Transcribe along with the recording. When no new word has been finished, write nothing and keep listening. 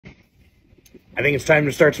I think it's time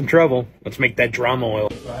to start some trouble. Let's make that drama oil.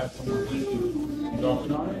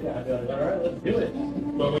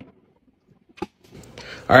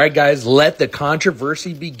 All right, guys, let the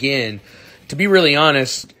controversy begin. To be really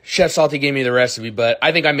honest, Chef Salty gave me the recipe, but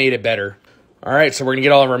I think I made it better. All right, so we're going to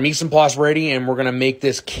get all of our mise en place ready, and we're going to make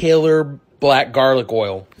this killer black garlic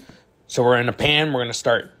oil. So we're in a pan. We're going to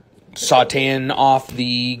start sauteing off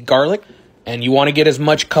the garlic, and you want to get as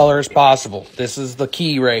much color as possible. This is the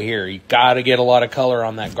key right here. You got to get a lot of color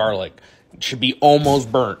on that garlic. It should be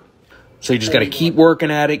almost burnt. So you just got to keep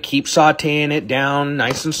working at it, keep sauteing it down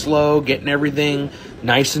nice and slow, getting everything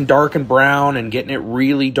nice and dark and brown and getting it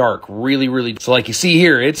really dark, really. So like you see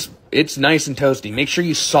here, it's nice and toasty. Make sure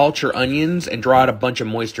you salt your onions and draw out a bunch of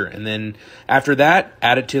moisture. And then after that,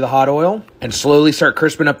 add it to the hot oil and slowly start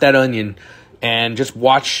crisping up that onion. And just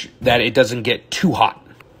watch that it doesn't get too hot.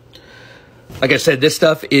 Like I said, this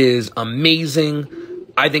stuff is amazing.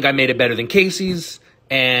 I think I made it better than Casey's.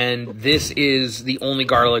 And this is the only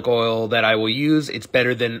garlic oil that I will use. It's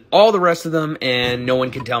better than all the rest of them, and no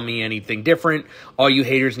one can tell me anything different. All you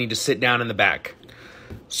haters need to sit down in the back.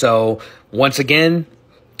 So, once again,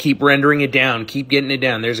 keep rendering it down. Keep getting it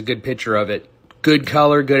down. There's a good picture of it. Good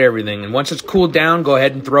color, good everything. And once it's cooled down, go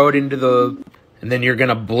ahead and throw it into the... And then you're going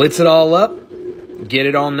to blitz it all up, get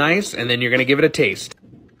it all nice, and then you're going to give it a taste.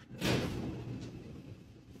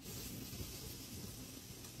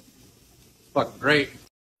 Fucking great.